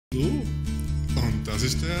das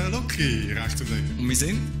ist der Loki, rechts im Legen. Und wir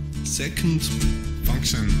sind Second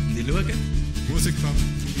Function. Und ich schaue Musig Pub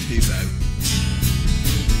TV.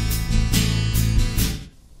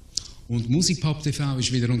 Und Musig Pub TV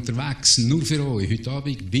ist wieder unterwegs, nur für euch. Heute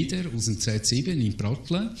Abend wieder aus dem Z7 in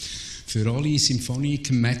Pratteln. Für alle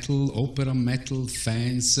Symphonic, Metal, Opera, Metal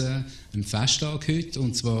Fans ein Festtag heute.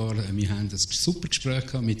 Und zwar, wir haben ein super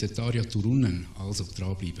Gespräch mit der Tarja Turunen. Also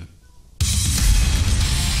dranbleiben.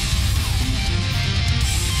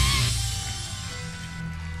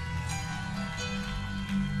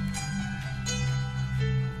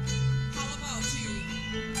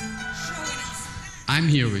 I'm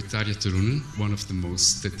here with Tarja Turunen, one of the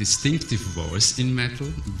most distinctive voices in metal.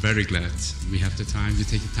 Very glad we have the time to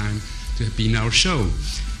take the time to be in our show.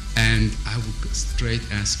 And I will straight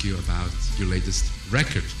ask you about your latest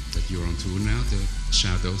record that you're on tour now, the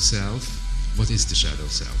Shadow Self. What is the Shadow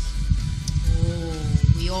Self?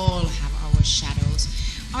 Oh, we all have our shadows.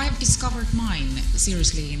 I've discovered mine,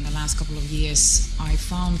 seriously, in the last couple of years. I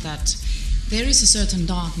found that there is a certain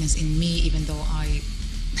darkness in me, even though I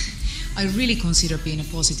really consider being a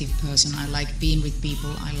positive person. I like being with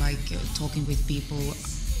people. I like talking with people.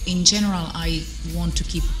 In general, I want to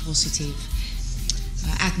keep a positive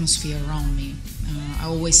atmosphere around me. I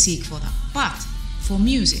always seek for that. But for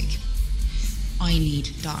music, I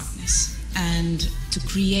need darkness. And to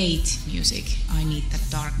create music, I need that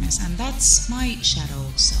darkness. And that's my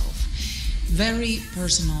Shadow Self. Very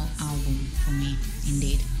personal album for me,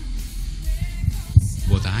 indeed.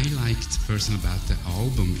 What I liked personally about the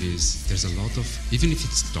album is there's a lot of, even if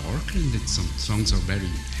it's darker and some songs are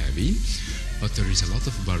very heavy, but there is a lot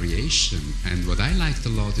of variation. And what I liked a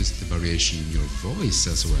lot is the variation in your voice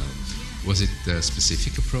as well. Was it a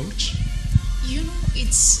specific approach? You know,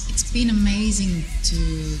 it's been amazing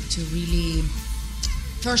to really.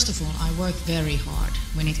 First of all, I work very hard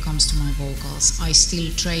when it comes to my vocals. I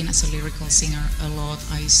still train as a lyrical singer a lot.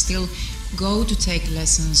 I still go to take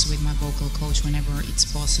lessons with my vocal coach whenever it's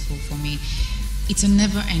possible for me. It's a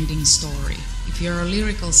never-ending story. If you're a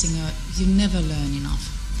lyrical singer, you never learn enough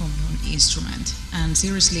from your instrument. And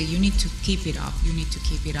seriously, you need to keep it up. You need to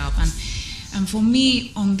keep it up. And for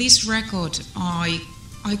me, on this record, I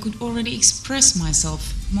could already express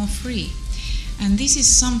myself more free. And this is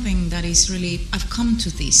something that is really, I've come to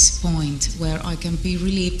this point where I can be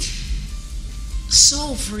really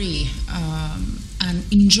so free and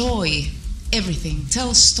enjoy everything,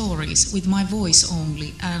 tell stories with my voice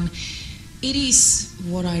only. And it is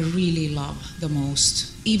what I really love the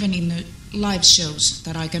most, even in the live shows,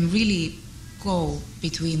 that I can really go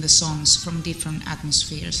between the songs from different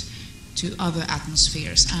atmospheres to other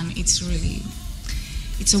atmospheres. And it's really,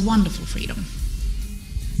 it's a wonderful freedom.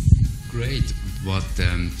 Great. What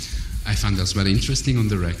I found as well interesting on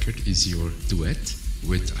the record is your duet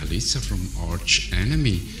with Alissa from Arch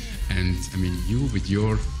Enemy. And I mean, you with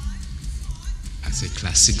your, as a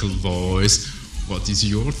classical voice, what is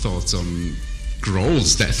your thoughts on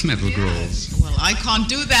growls, death metal growls? Well, I can't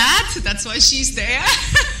do that. That's why she's there.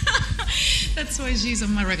 That's why she's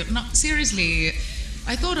on my record. No, seriously,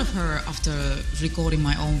 I thought of her after recording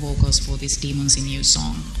my own vocals for this Demons in You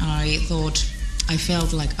song. I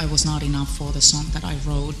felt like I was not enough for the song that I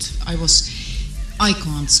wrote. I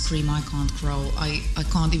can't scream, I can't growl, I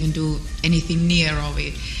can't even do anything near of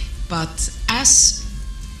it. But as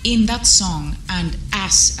in that song, and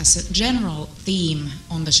as a general theme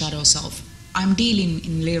on the Shadow Self, I'm dealing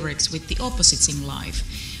in lyrics with the opposites in life.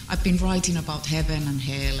 I've been writing about heaven and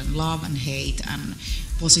hell and love and hate and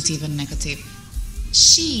positive and negative.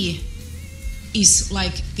 She is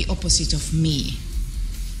like the opposite of me.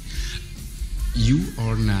 You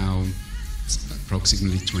are now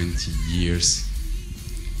approximately 20 years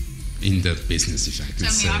in the business, if I can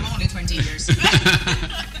say. Tell me, I'm only 20 years.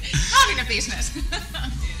 Not in a business.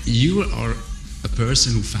 You are a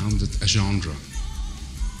person who founded a genre,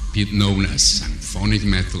 be it known as symphonic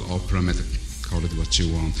metal, opera metal, call it what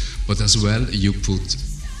you want. But as well, you put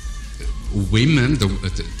women,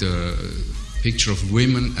 the picture of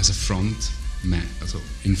women as a front man, so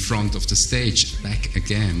in front of the stage, back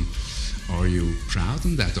again. Are you proud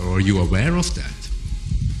of that, or are you aware of that?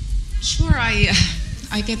 Sure, I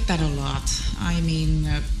get that a lot. I mean,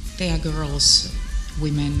 there are girls,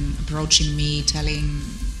 women approaching me, telling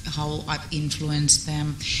how I've influenced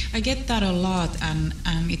them. I get that a lot, and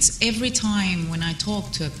it's every time when I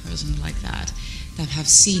talk to a person like that have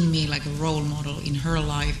seen me like a role model in her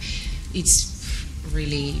life, it's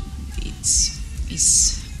really,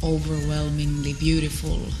 it's overwhelmingly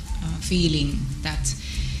beautiful feeling that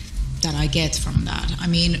I get from that. I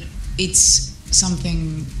mean, it's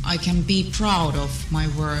something I can be proud of my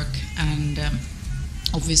work, and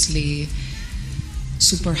obviously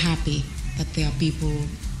super happy that there are people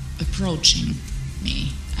approaching me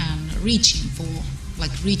and reaching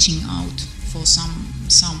out for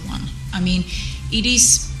someone. I mean, it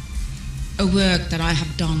is a work that I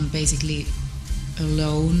have done basically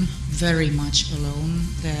alone, very much alone.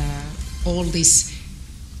 All this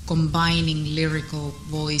combining lyrical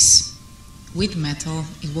voice with metal,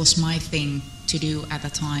 it was my thing to do at the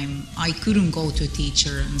time. I couldn't go to a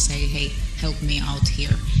teacher and say, hey, help me out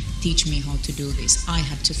here, teach me how to do this. I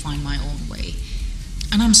had to find my own way.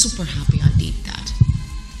 And I'm super happy I did that.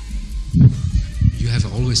 You have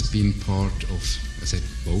always been part of, I said,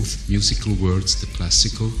 both musical worlds, the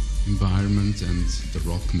classical environment and the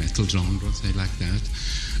rock metal genre, say like that.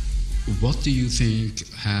 What do you think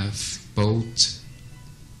have both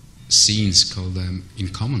scenes called them in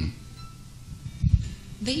common?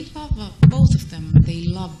 They love, both of them, they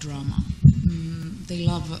love drama. They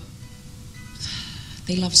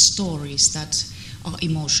love stories that are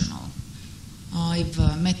emotional. I've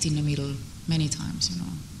met in the middle many times, you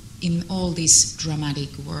know. In all this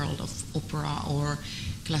dramatic world of opera or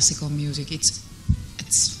classical music, it's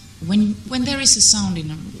when there is a sound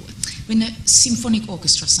when a symphonic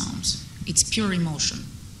orchestra sounds, it's pure emotion.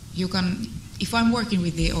 You can, if I'm working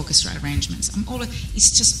with the orchestra arrangements,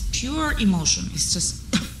 it's just pure emotion. It's just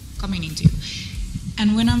coming into you.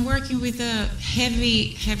 And when I'm working with the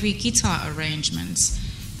heavy guitar arrangements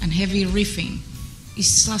and heavy riffing,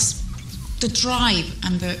 it's just the drive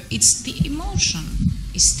and it's the emotion.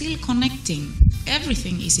 It's still connecting.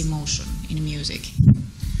 Everything is emotion in music.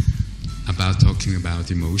 Talking about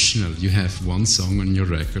emotional, you have one song on your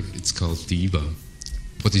record, it's called Diva.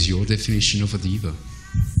 What is your definition of a diva?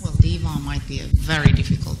 Well, diva might be a very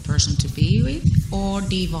difficult person to be with, or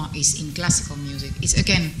diva is in classical music. It's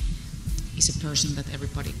a person that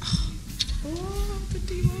everybody, the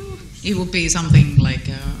diva. It would be something like,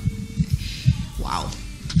 wow,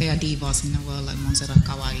 there are divas in the world like Montserrat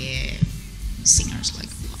Caballé, singers like,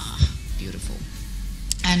 wow, beautiful.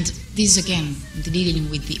 And this again, dealing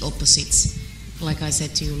with the opposites, like I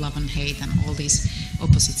said to you, love and hate and all these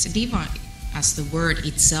opposites. Diva, as the word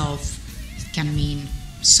itself, can mean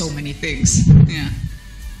so many things. Yeah.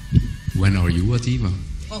 When are you a diva?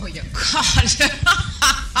 Oh, yeah, God.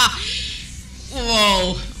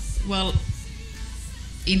 Whoa. Well,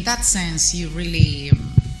 in that sense, you really,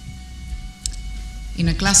 in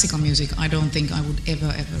a classical music, I don't think I would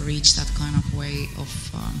ever reach that kind of way of,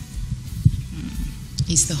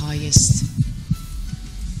 it's the highest,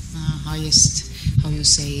 how you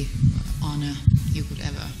say, honor you could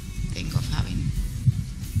ever think of having.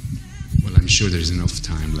 Well, I'm sure there's enough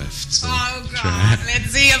time left. So oh, God,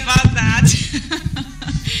 let's see about that.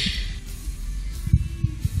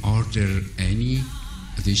 Are there any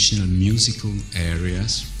additional musical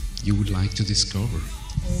areas you would like to discover?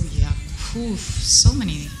 Oh, yeah. Oof, so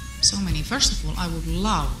many. First of all, I would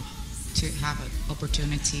love to have an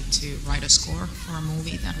opportunity to write a score for a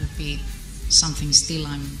movie. That would be something still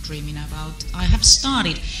I'm dreaming about.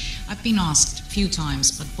 I've been asked a few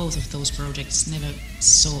times, but both of those projects never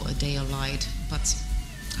saw a day of light. But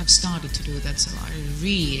I've started to do that, so I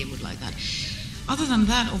really would like that. Other than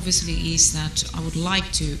that, obviously, is that I would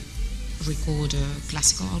like to record a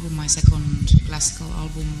classical album, my second classical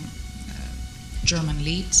album, German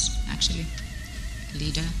leads, actually.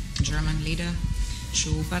 German leader,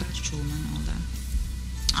 Schubert, Schumann, all that.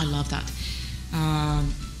 I love that.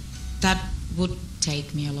 That would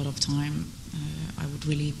take me a lot of time. I would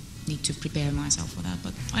really need to prepare myself for that,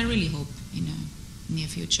 but I really hope in the near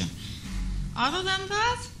future. Other than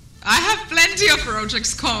that, I have plenty of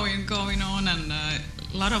projects going on and a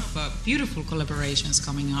lot of beautiful collaborations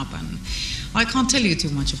coming up, and I can't tell you too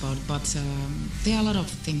much about it, but there are a lot of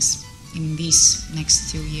things in these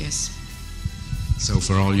next 2 years. So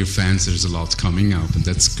for all your fans, there's a lot coming up, and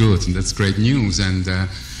that's good, and that's great news. And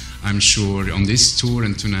I'm sure on this tour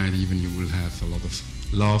and tonight even you will have a lot of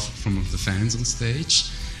love from the fans on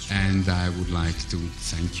stage. And I would like to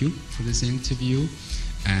thank you for this interview.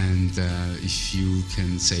 And if you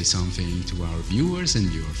can say something to our viewers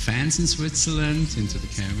and your fans in Switzerland, into the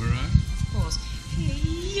camera. Of course.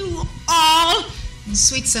 Hey, you all in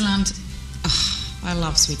Switzerland. Oh, I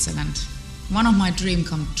love Switzerland. One of my dream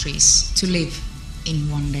countries to live in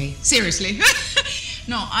one day. Seriously.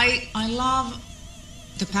 No, I love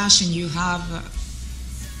the passion you have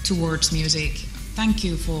towards music. Thank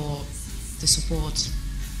you for the support.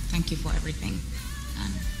 Thank you for everything.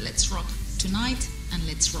 And let's rock tonight, and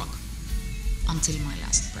let's rock until my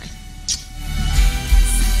last breath.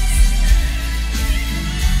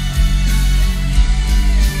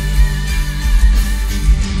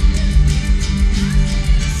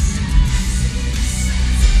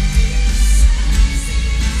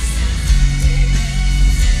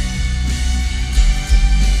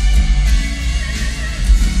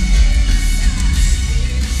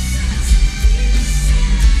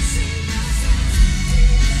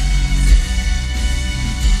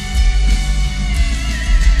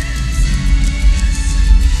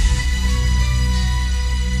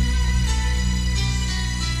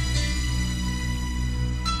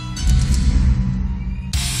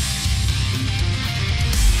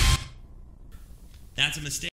 that's a mistake.